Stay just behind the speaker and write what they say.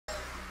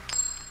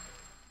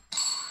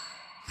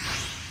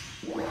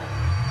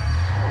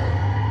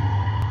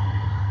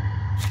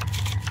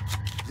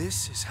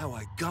This is how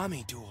I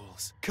gami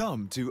duels.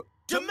 Come to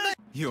come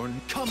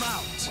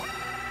out.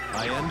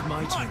 I end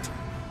my turn.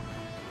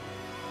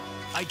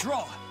 I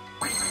draw.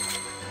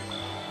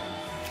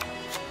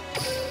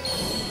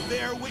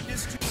 Bear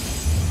witness to...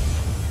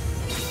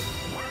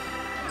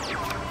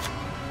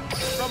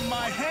 From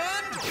my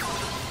hand,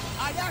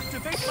 I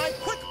activate my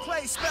quick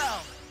play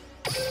spell.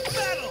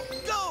 Battle,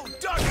 go,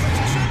 Dark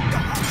Magician!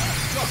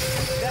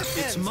 That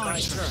it's ends my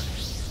turn.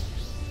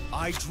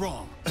 I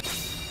draw.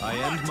 I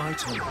end my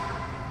turn.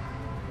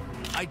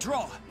 I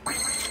draw.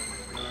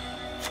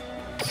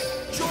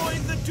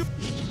 Join the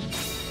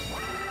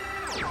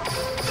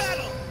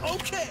battle.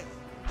 Okay.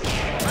 I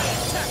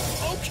attack.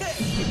 Okay.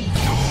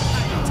 I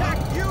attack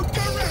you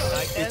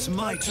directly. It's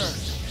my turn.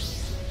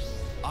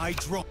 I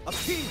draw.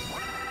 Appeal.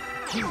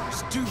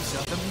 Here's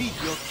Duza, the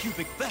meteor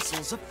cubic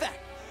vessel's effect.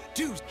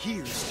 Here's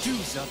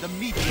Duza, the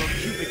meteor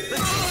cubic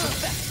vessel's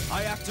effect.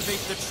 I activate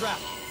the trap.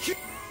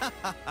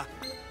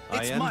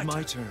 I end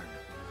my turn.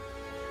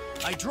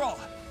 I draw.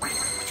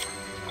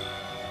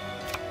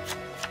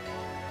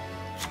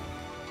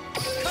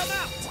 Come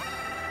out!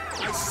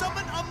 I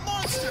summon a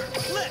monster!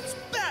 Let's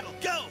battle!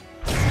 Go!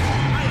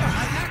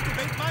 I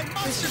activate my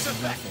monster's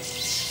effect!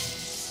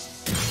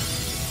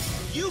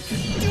 You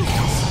can do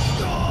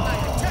this! I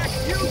attack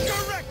you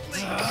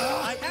directly!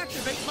 I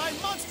activate my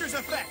monster's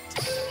effect!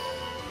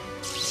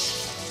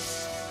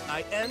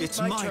 I end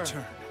my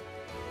turn.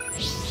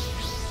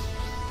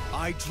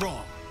 I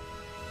draw.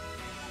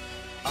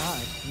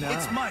 Now,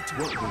 it's my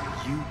turn. What will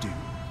you do?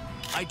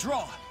 I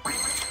draw.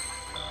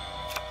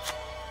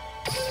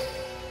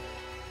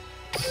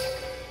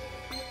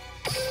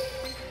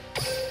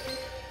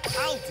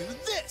 I'll do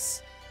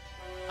this.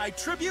 I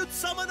tribute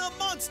summon a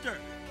monster.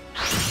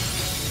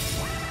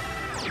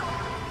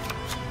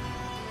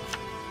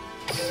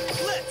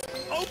 Let's.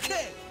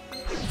 Okay.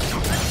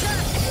 Attack.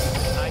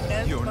 I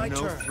end You're my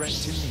no turn. threat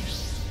to me.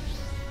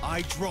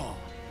 I draw.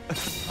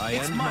 I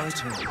It's end my my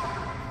turn.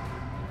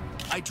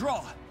 I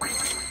draw.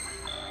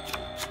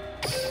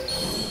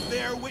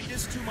 Bear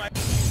witness to my...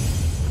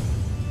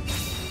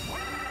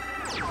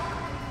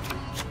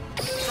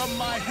 From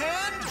my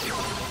hand,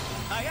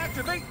 I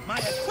activate my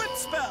equip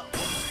spell.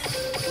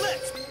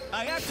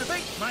 I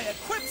activate my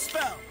equip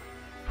spell.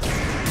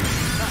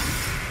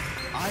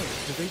 I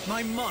activate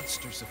my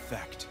monster's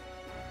effect.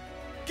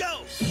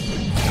 Go!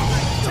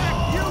 I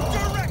attack you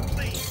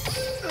directly.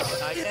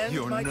 I end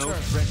You're my no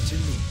turn. threat to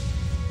me.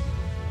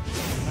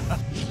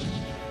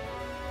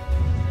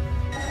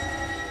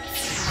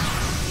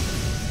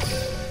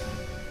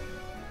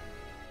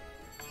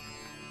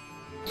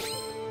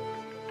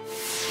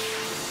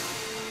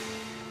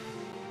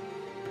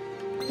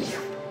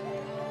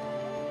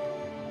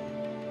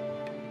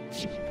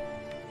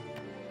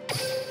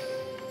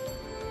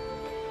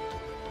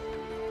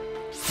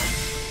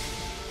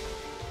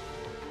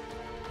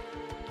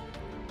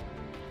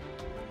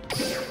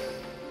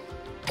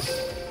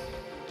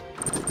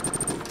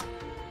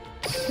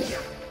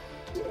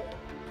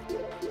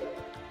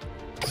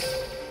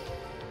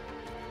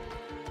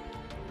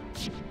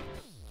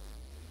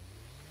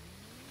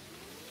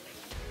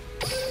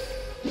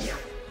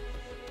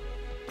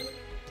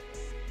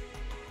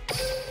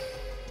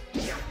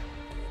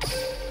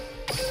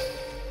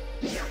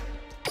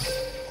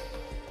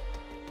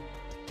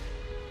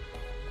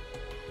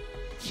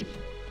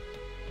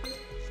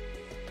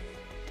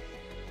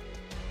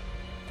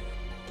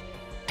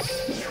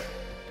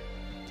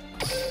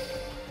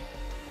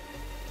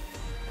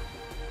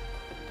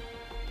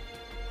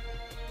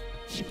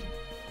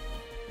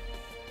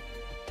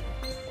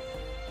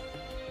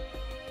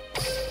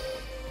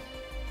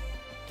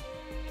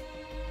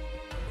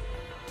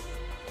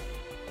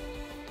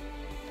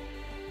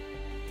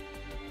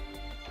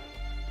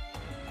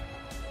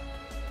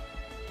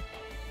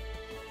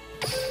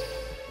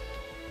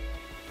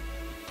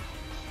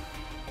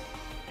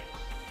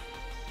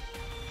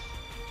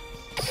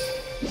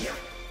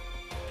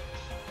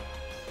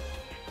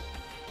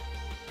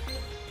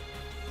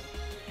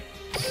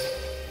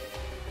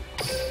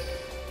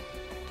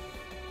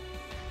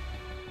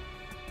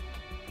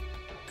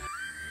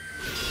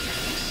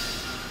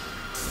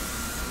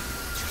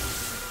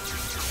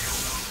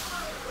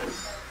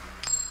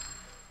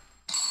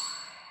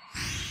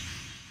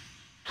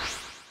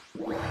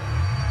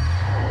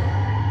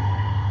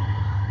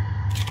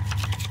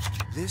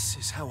 This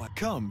is how I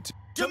come to...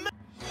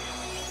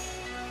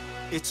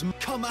 It's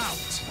come out.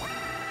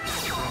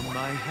 From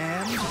my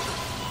hand,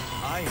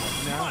 I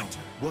am now.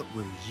 What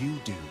will you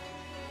do?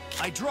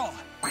 I draw.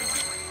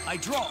 I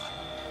draw.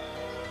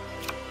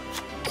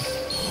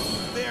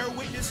 Bear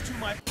witness to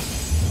my...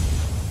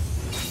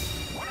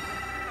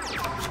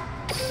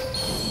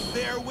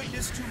 Bear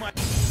witness to my...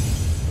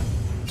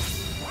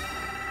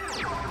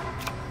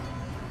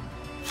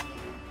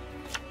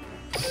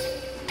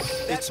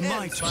 It's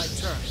my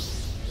turn.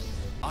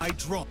 I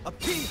draw.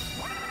 Appeal.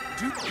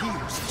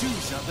 Here's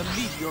Duza, the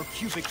meteor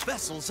cubic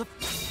vessels of...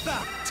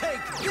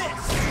 Take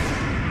this!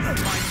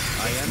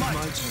 I end my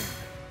turn.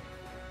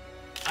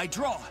 I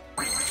draw.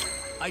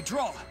 I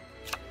draw.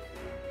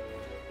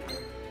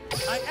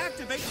 I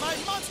activate my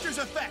monster's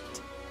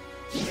effect.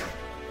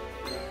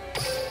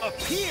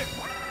 Appear.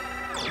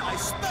 I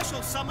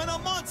special summon a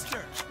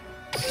monster.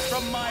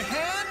 From my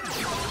hand,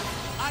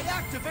 I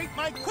activate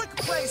my quick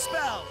play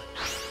spell.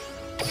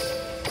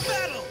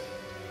 Battle.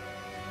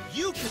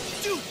 You can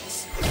do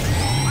this.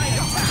 I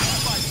attack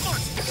my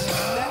monster.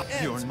 That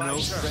ends You're my no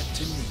turn. threat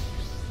to me.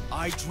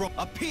 I draw.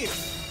 Appear.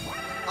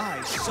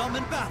 I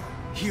summon battle.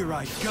 Here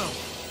I go.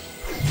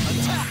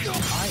 Attack.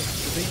 I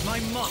activate my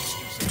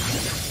monsters.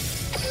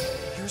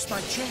 Here's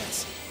my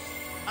chance.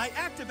 I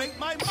activate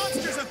my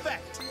monster's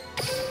effect.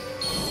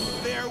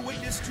 Bear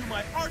witness to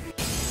my ardent...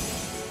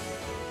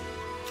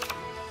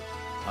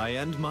 I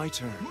end my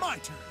turn. My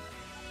turn.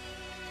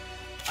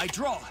 I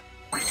draw.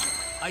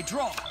 I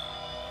draw.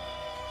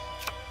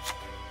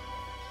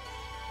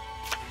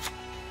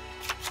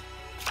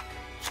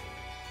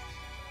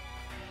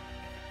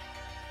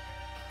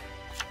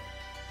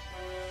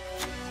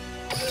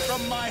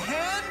 From my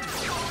hand,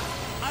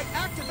 I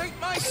activate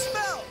my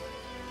spell.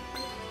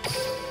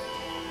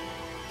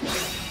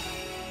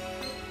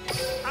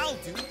 I'll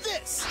do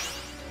this.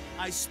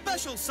 I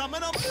special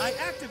summon them. I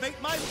activate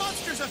my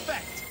monster's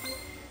effect.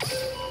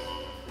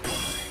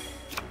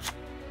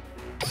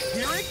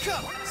 Here it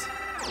comes.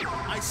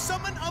 I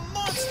summon a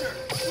monster.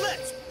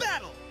 Let's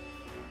battle.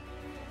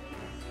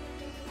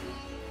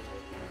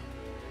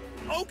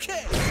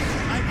 Okay.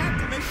 I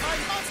activate my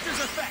monster's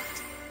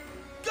effect.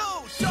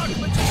 Go, Dark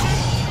Magician.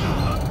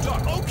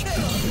 Dark.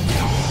 Okay.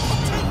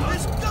 Take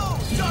this. Go,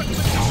 Dark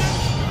Magician.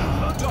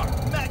 Dark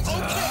Magic.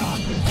 Okay.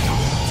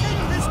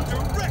 Take this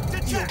direct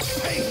attack.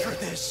 You'll pay for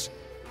this.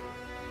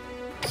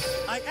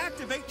 I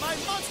activate my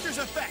monster's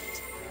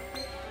effect.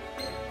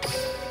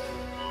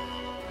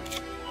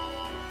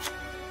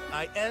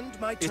 I end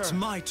my turn. It's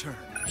my turn.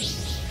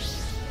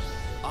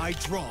 I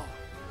draw.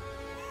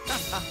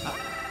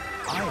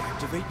 I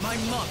activate my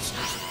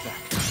monster's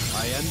effect.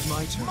 I end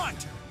my turn. My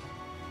turn.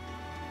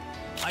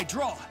 I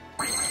draw.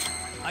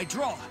 I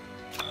draw.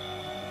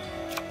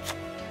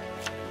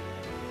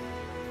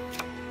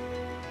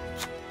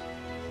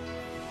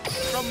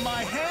 From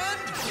my hand,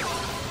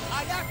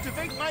 I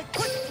activate my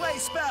quick play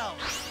spell.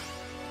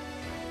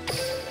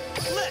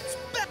 Let's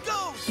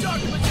go,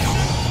 Dark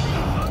Magician.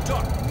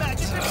 Dark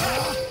magic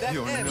attack. That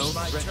You're ends no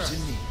my threat turn. to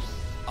me.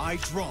 I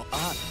draw.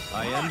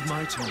 I end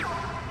my turn.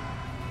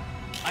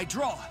 I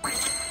draw.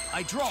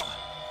 I draw.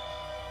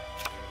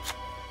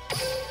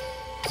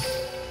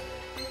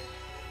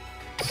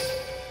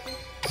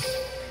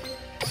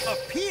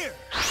 Appear.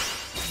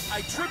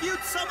 I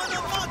tribute summon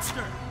a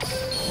monster.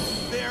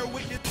 Bear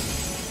witness.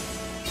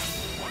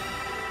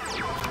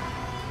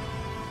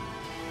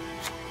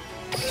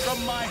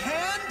 From my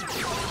hand,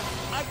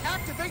 I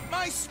activate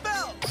my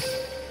spell.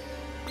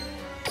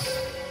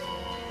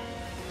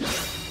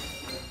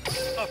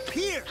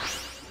 Appear.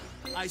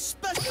 I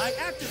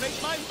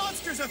activate my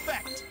monster's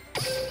effect.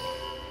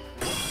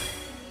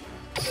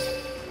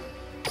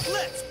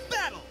 Let's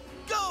battle.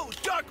 Go,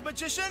 Dark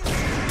Magician.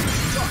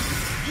 Dark,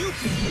 you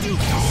can do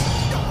this.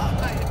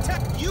 I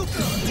attack. You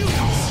can do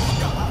this.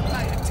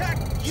 I attack.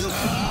 You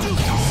can do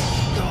this.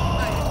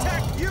 I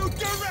attack you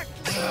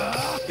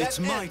directly. It's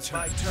That my ends turn.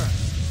 My turn.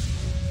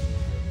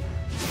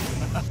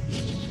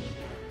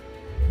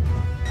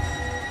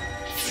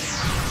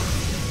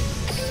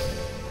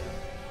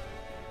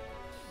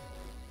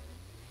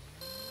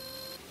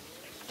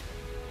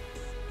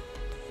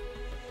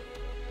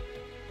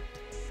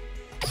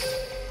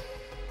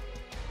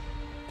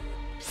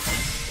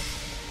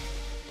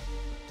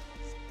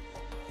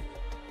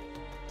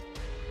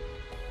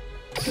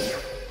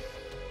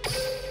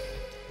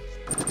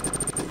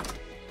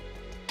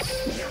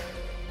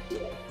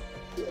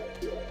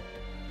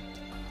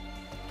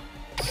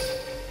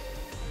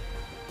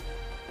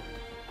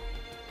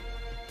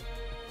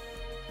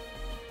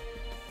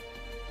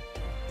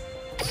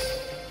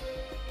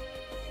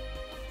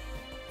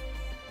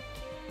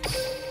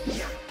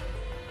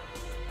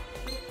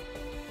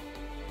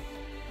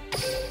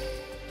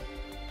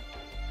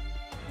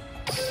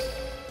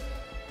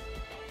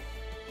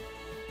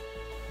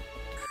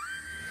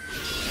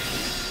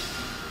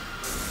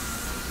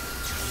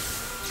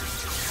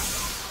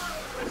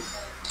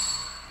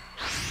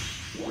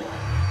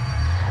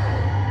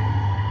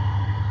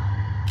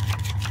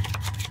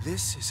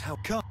 This is how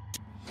come.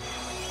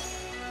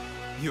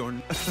 You're.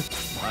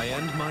 I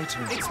end my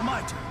turn. It's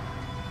my turn.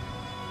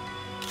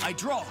 I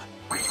draw.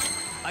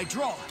 I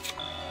draw.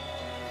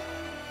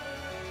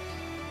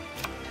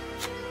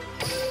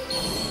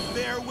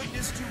 Bear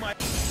witness to my...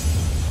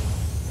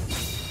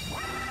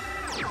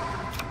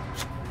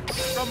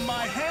 From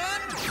my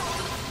hand,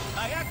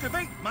 I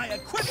activate my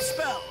equip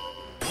spell.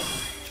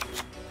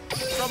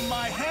 From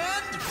my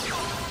hand,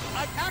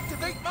 I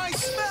activate my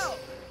spell.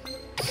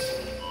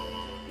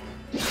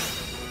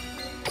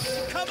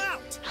 Come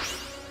out!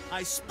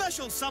 I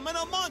special summon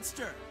a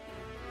monster.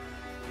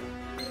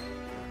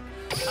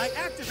 I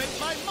activate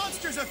my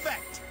monster's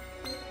effect.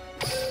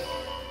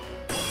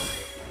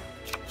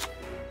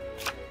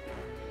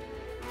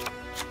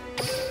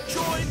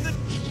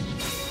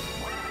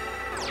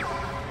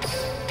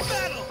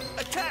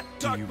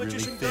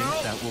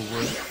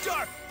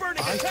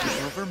 I attack!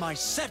 turn over my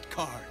set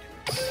card.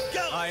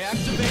 Go! I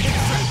activate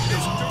Extract.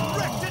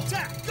 Direct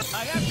attack!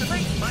 I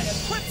activate my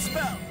equip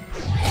spell!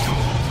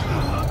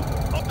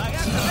 I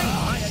activate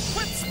my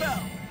equip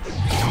spell!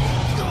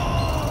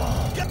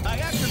 I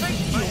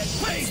activate my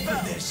equip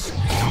spell! This.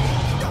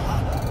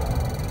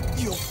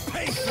 You'll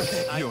pay for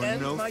this. You're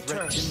end no my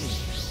threat turn. to me.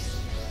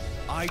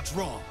 I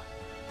draw.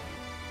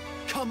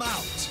 Come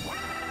out.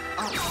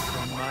 Up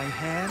from my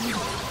hand.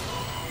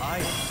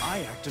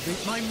 I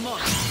activate my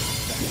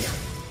monster.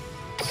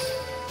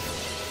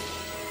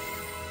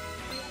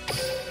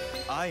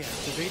 I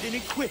activate an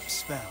equip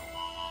spell.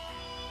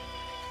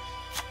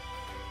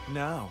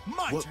 Now,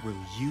 My what turn.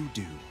 will you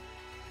do?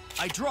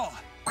 I draw!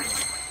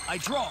 I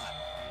draw!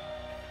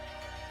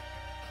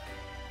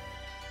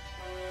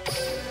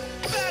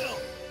 Battle!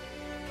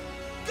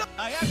 Go!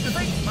 I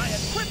activate my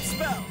equip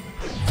spell!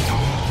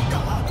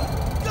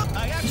 Go!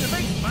 I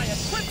activate my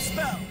equip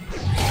spell!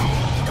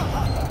 Go!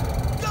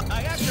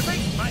 I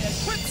activate my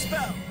equip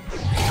spell!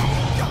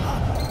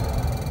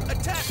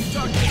 Attack,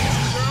 Dark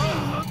Angel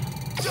Girl!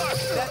 Dark!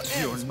 That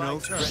You're ends my no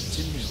turn. threat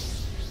to me.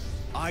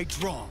 I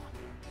draw.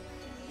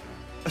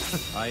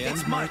 I end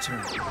It's my my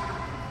turn.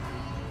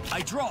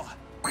 I draw.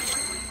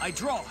 I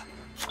draw.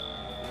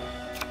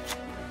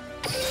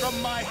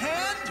 From my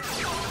hand,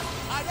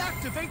 I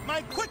activate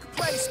my quick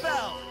play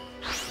spell.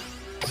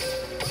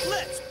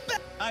 Let's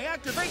bet. I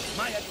activate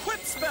my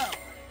equip spell.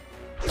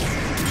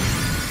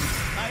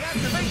 I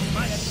activate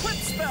my equip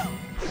spell.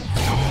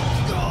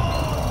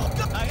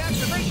 I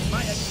activate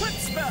my equip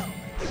spell.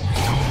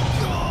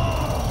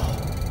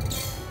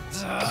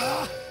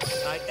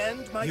 I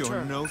end my You're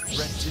turn. no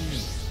threat to me.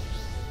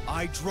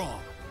 I draw.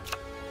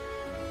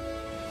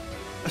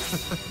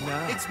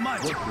 Now, It's my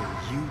what turn.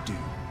 will you do?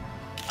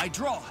 I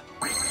draw.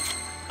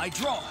 I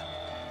draw.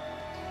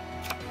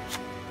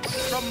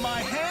 From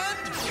my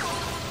hand,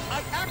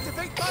 I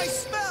activate my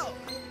spell.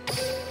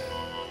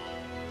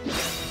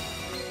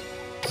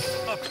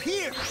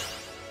 Appear.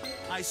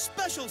 I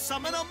special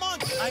summon a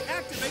monster. I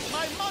activate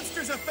my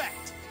monster's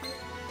effect.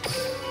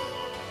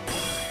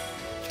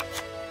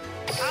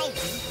 I'll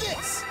do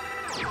this.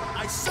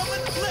 I summon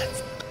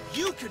Blitz.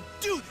 You can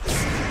do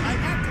this. I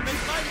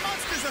activate my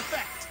monster's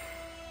effect.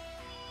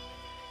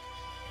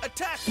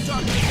 Attack,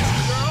 Dark Angel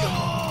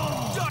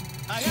Girl! Dark!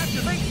 I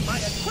activate my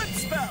equip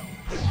spell!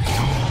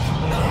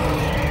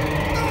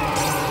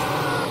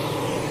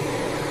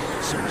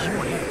 So you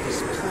had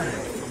this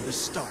planned from the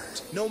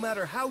start. No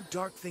matter how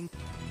dark things...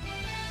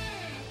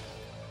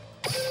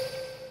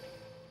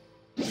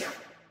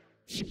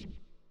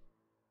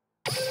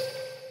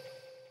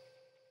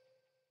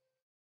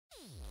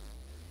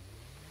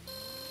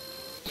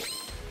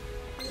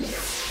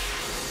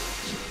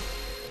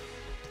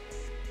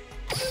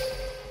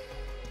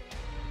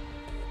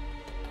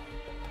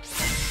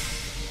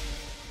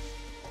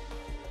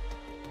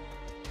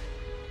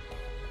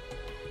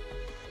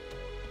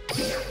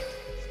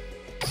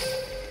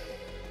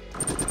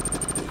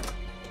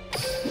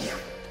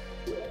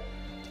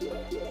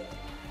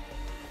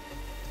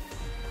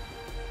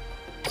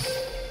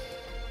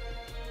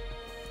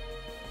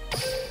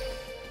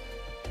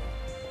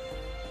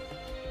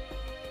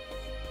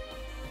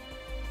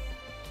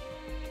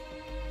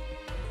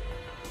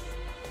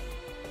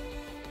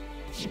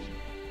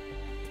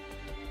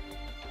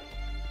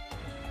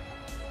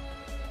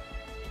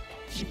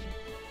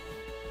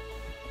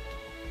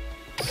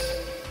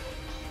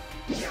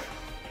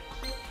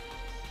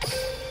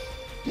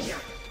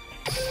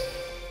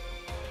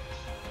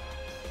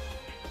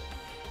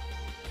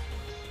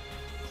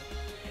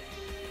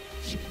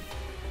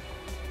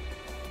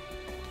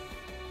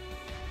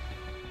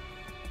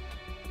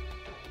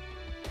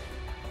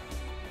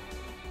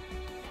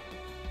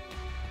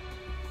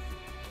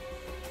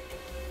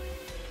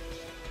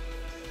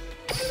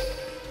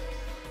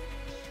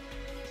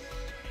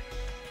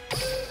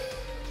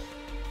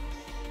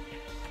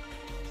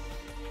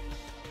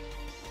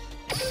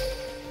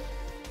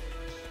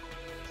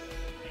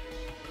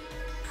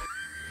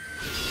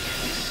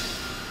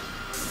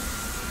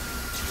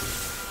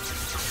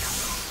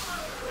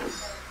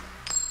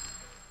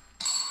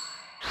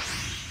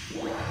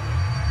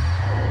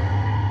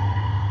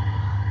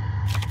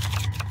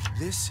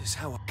 This is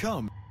how I...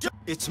 Come.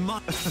 It's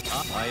my...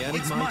 I end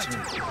It's my my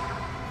turn. turn.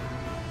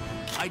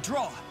 I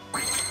draw.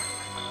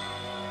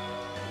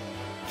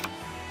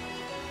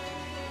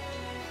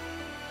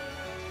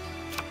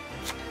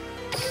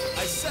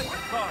 I set the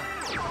card.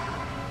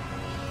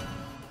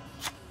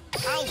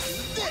 I'll do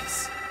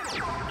this.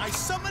 I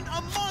summon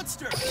a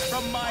monster.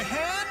 From my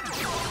hand,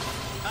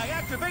 I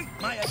activate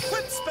my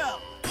equip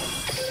spell.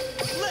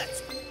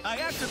 Let's. I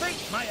activate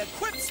my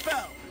equip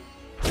spell.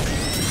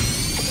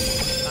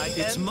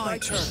 It's end my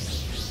turn. turn.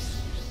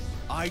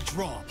 I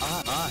draw.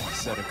 I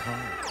set a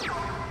card.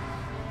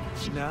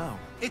 Now,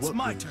 It's what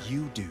my will turn.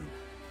 you do?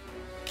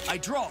 I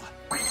draw.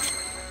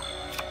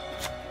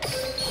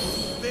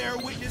 Bear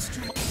witness to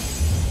my...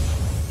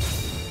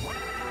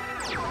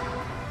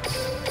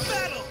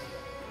 Battle!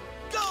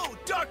 Go,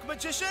 Dark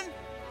Magician!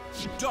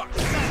 Dark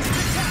Magic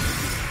Attack!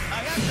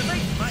 I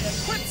activate my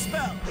equip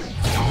spell.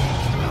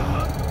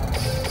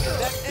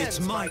 That ends It's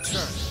my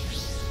turn.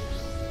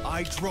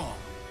 I draw.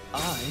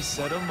 I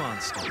set a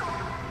monster.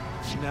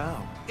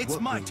 Now, It's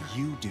what my will turn.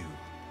 you do?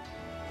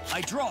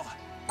 I draw.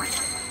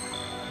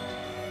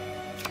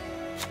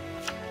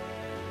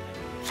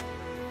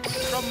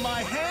 From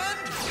my hand,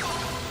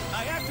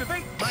 I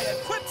activate my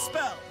equip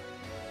spell.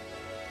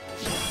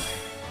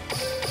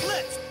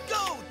 Let's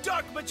go,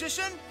 Dark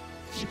Magician!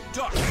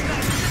 Dark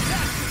Magic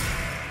attack!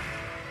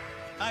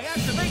 I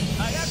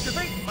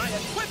activate my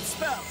equip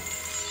spell.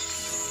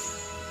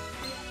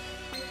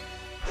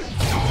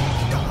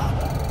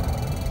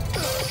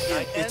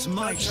 It's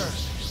my turn.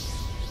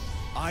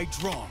 I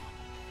draw.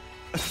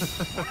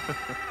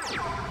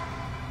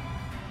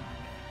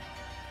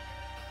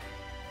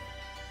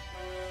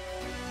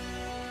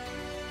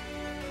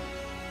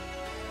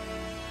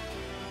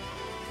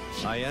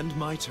 I end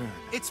my turn.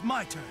 It's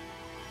my turn.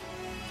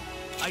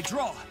 I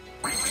draw.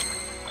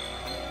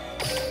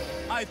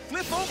 I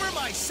flip over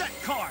my set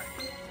card.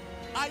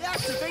 I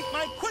activate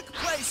my quick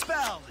play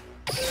spell.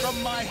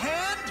 From my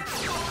hand,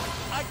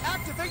 I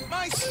activate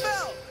my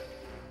spell.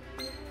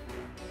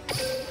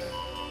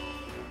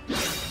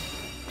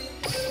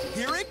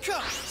 Here it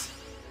comes.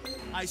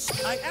 I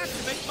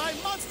activate my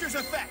monster's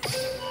effect.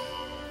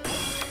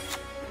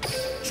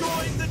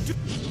 Join the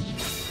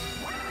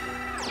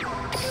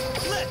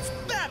Let's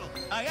battle.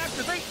 I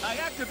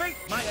activate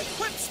my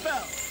equip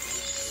spell.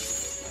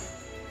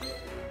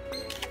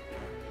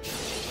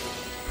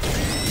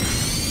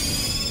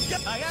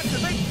 I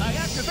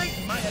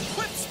activate my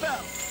equip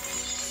spell.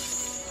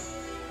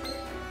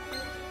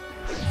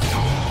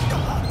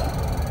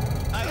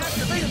 I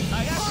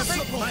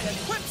activate my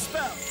equip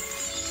spell.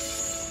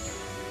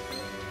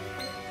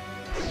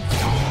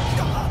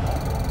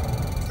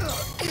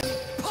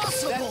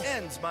 Impossible! That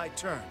ends my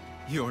turn.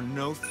 You're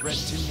no threat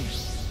to me.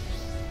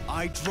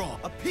 I draw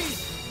a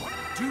piece.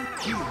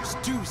 Here's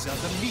Duza,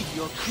 the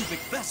Meteor Cubic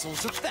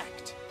Vessel's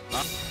effect.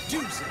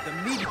 Duza, the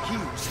Meteor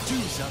Cubic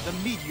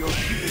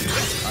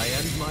Vessel. I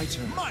end my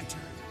turn. My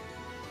turn.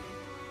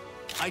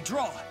 I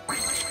draw.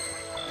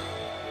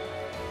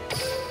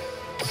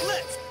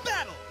 Let's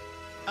battle.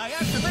 I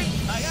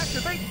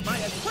activate my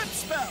equip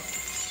spell.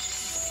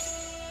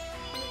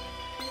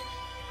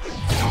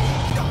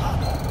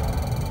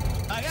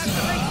 I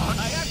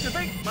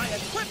activate my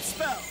equip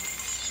spell.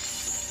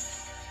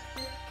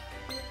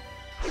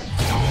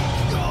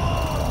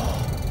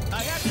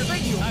 I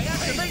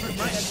activate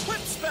my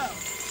equip spell.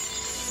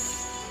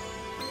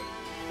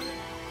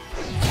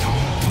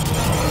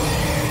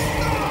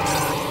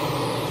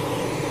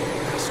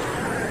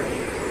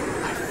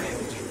 I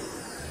failed you.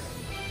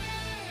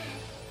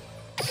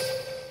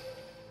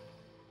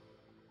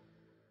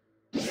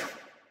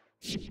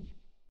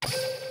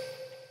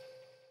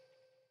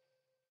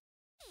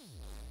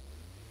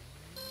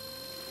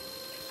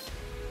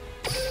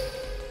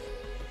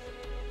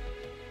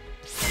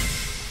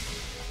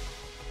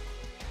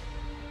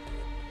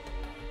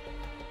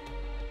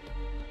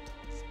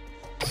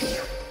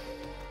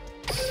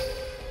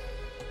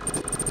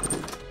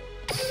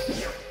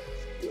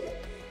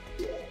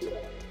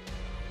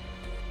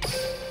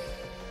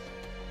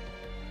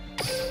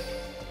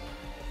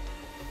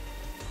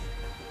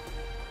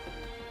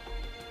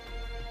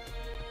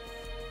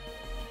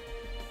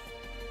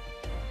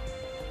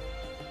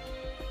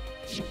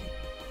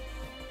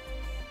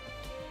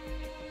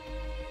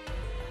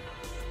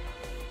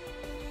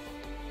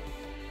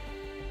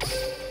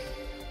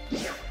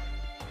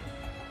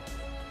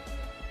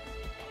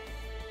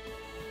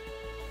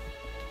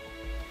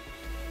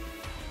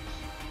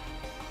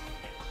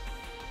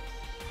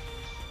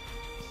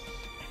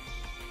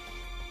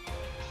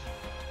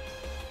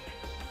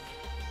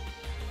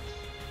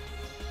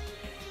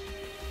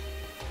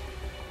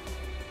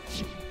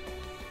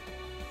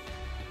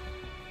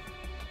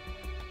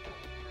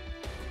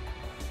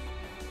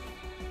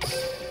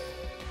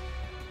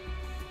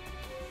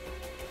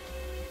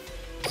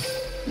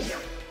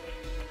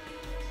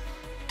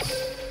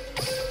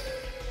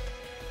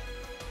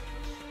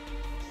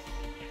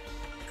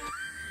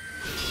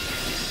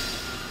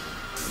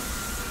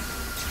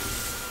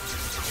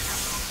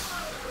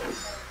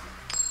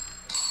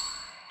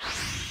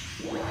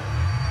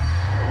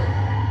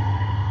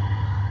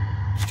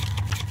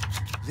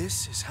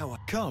 This is how I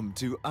come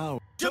to our...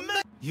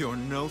 You're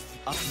no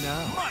up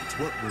now. Right.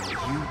 What will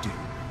you do?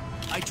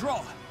 I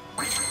draw.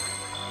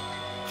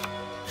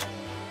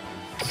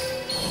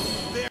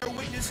 Bear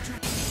witness to...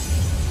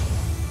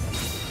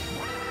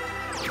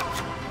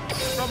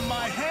 From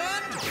my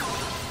hand,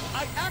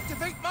 I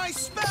activate my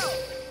spell.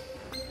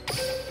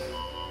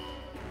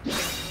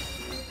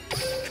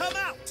 Come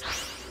out.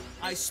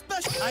 I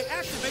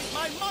activate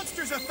my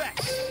monster's effect.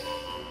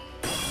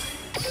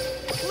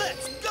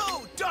 Let's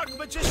go, Dark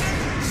Magician!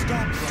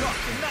 Stop right Dark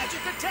there.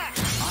 Magic attack!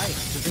 I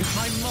activate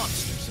my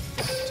monster's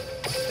effect.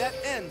 That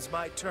ends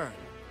my turn.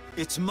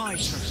 It's my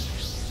turn.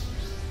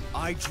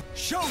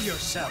 Show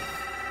yourself.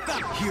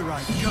 Back here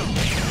I go.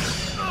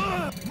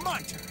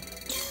 My turn.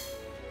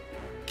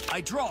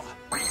 I draw.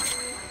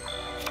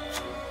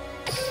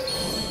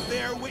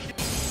 Bear Bear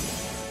witness.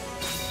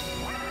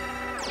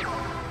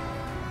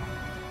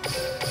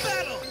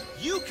 Battle!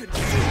 You can do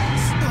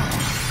this!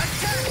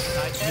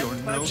 Attack! You're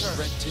no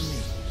threat to me.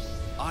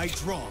 I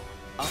draw.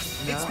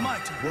 It's my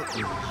turn. What will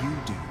you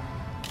do?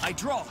 I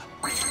draw.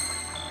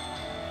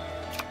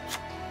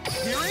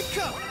 Here it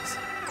comes.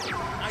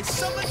 I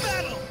summon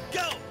battle.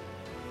 Go.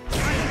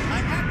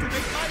 I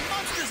activate my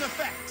monster's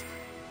effect.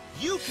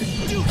 You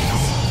can do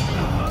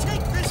this.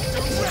 Take this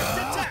direct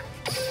attack.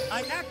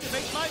 I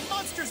activate my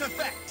monster's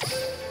effect.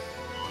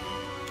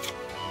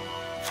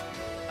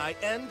 I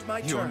end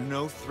my turn. You're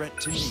no threat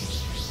to me.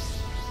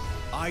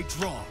 I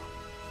draw.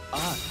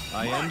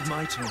 I end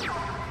my turn.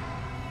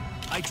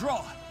 I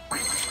draw.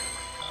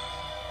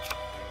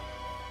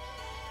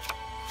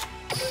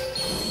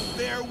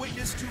 Bear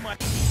witness to my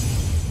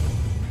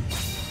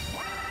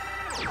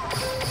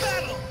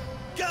battle.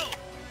 Go.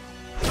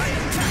 I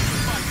attack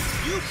my.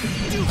 You can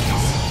do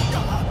this.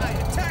 I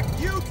attack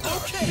you.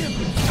 Okay.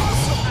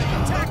 I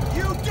attack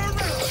you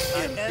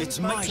directly. It's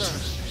my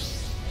turn.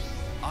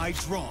 I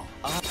draw.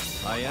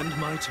 I end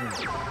my turn.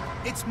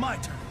 It's my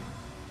turn.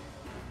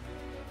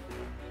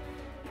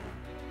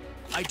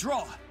 I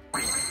draw.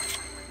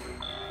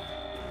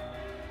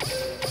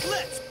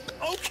 Let's.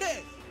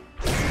 Okay.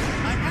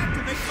 I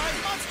activate my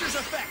monster's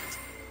effect.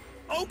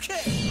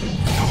 Okay.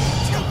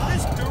 Take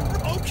this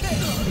okay.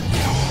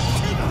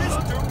 Take this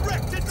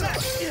direct attack.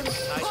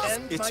 I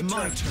end It's my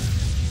my turn. turn.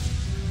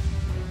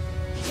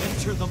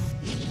 Enter the